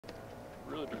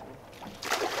really big one.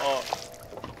 Oh,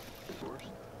 of course.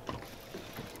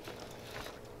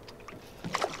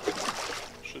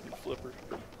 Shouldn't flipper.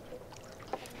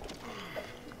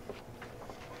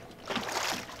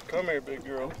 Come here, big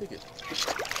girl. Take it.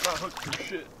 Not hooked for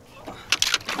shit.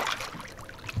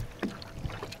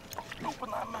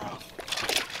 Open that mouth.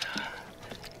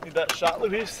 Need that shot,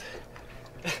 Luis?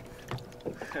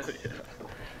 Hell yeah.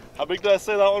 How big did I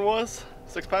say that one was?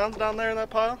 6 pounds down there in that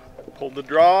pile? Pulled the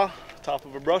draw, top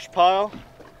of a brush pile.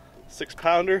 6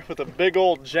 pounder with a big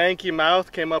old janky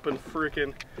mouth. Came up and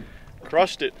freaking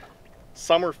crushed it.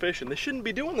 Summer fishing. They shouldn't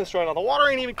be doing this right now. The water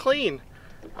ain't even clean.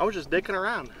 I was just dicking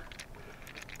around.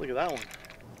 Look at that one.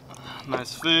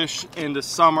 Nice fish into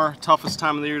summer. Toughest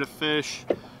time of the year to fish,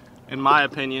 in my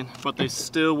opinion, but they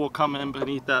still will come in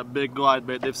beneath that big glide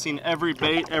bait. They've seen every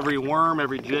bait, every worm,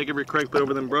 every jig, every crankbait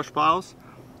over them brush piles.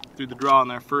 Threw the draw on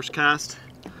their first cast.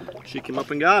 She came up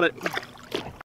and got it.